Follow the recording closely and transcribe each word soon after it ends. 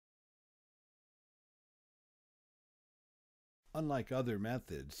Unlike other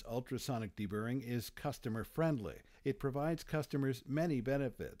methods, ultrasonic deburring is customer friendly. It provides customers many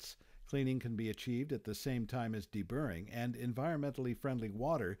benefits. Cleaning can be achieved at the same time as deburring, and environmentally friendly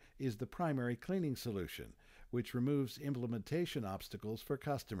water is the primary cleaning solution, which removes implementation obstacles for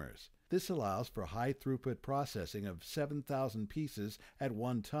customers. This allows for high throughput processing of 7,000 pieces at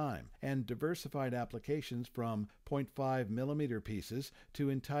one time, and diversified applications from 0.5 millimeter pieces to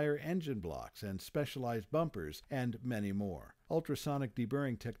entire engine blocks and specialized bumpers, and many more. Ultrasonic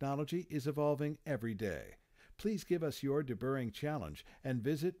deburring technology is evolving every day. Please give us your deburring challenge and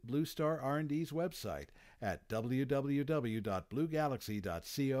visit Blue Star R&D's website at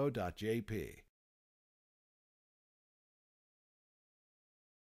www.bluegalaxy.co.jp.